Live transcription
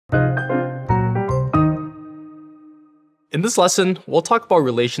In this lesson, we'll talk about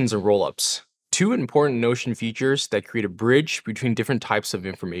relations and rollups, two important Notion features that create a bridge between different types of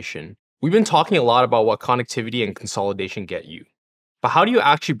information. We've been talking a lot about what connectivity and consolidation get you, but how do you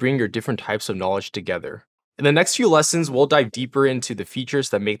actually bring your different types of knowledge together? In the next few lessons, we'll dive deeper into the features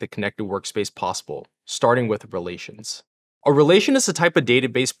that make the connected workspace possible, starting with relations. A relation is a type of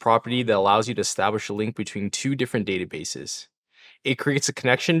database property that allows you to establish a link between two different databases. It creates a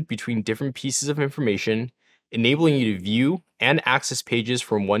connection between different pieces of information, enabling you to view and access pages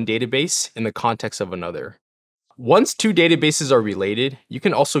from one database in the context of another. Once two databases are related, you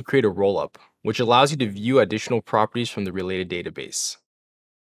can also create a rollup, which allows you to view additional properties from the related database.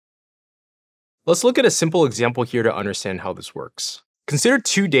 Let's look at a simple example here to understand how this works. Consider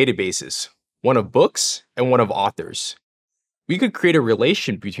two databases, one of books and one of authors. We could create a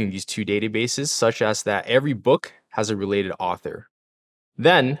relation between these two databases such as that every book has a related author.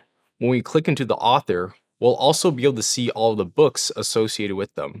 Then, when we click into the author, we'll also be able to see all of the books associated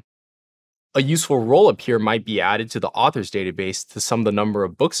with them. A useful rollup here might be added to the author's database to sum the number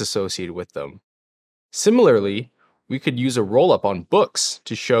of books associated with them. Similarly, we could use a rollup on books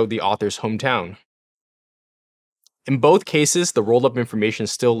to show the author's hometown. In both cases, the rollup information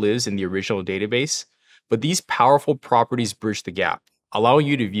still lives in the original database, but these powerful properties bridge the gap, allowing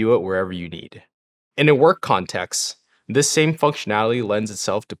you to view it wherever you need. In a work context, this same functionality lends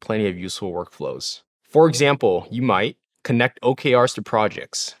itself to plenty of useful workflows. For example, you might connect OKRs to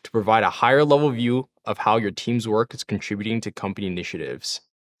projects to provide a higher level view of how your team's work is contributing to company initiatives.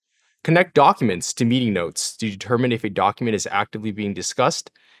 Connect documents to meeting notes to determine if a document is actively being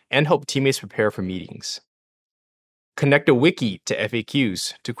discussed and help teammates prepare for meetings. Connect a wiki to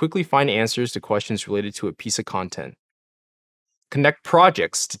FAQs to quickly find answers to questions related to a piece of content. Connect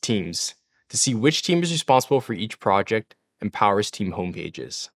projects to teams to see which team is responsible for each project and powers team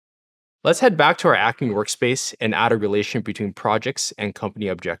homepages. Let's head back to our Acme workspace and add a relation between projects and company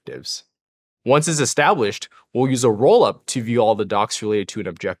objectives. Once it's established, we'll use a rollup to view all the docs related to an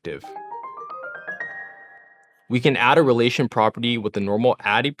objective. We can add a relation property with the normal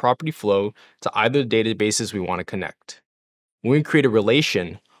add a property flow to either databases we want to connect. When we create a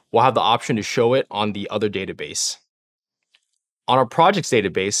relation, we'll have the option to show it on the other database. On our projects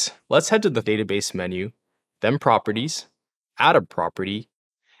database, let's head to the database menu, then properties, add a property,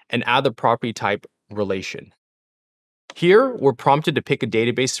 and add the property type relation. Here, we're prompted to pick a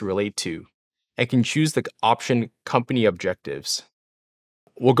database to relate to, and can choose the option company objectives.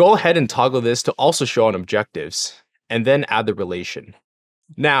 We'll go ahead and toggle this to also show on objectives, and then add the relation.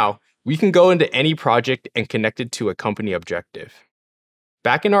 Now, we can go into any project and connect it to a company objective.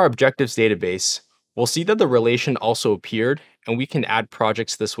 Back in our objectives database, we'll see that the relation also appeared, and we can add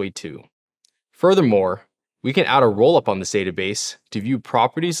projects this way too. Furthermore, we can add a rollup on this database to view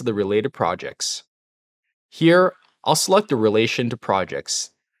properties of the related projects. Here, I'll select the relation to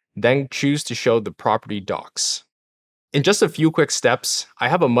projects, then choose to show the property docs. In just a few quick steps, I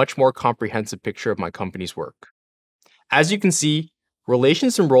have a much more comprehensive picture of my company's work. As you can see,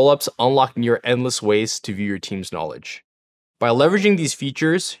 relations and rollups unlock near endless ways to view your team's knowledge. By leveraging these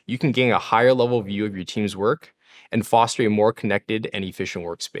features, you can gain a higher level view of your team's work and foster a more connected and efficient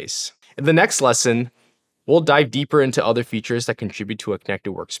workspace. In the next lesson, we'll dive deeper into other features that contribute to a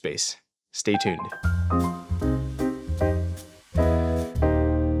connected workspace. Stay tuned.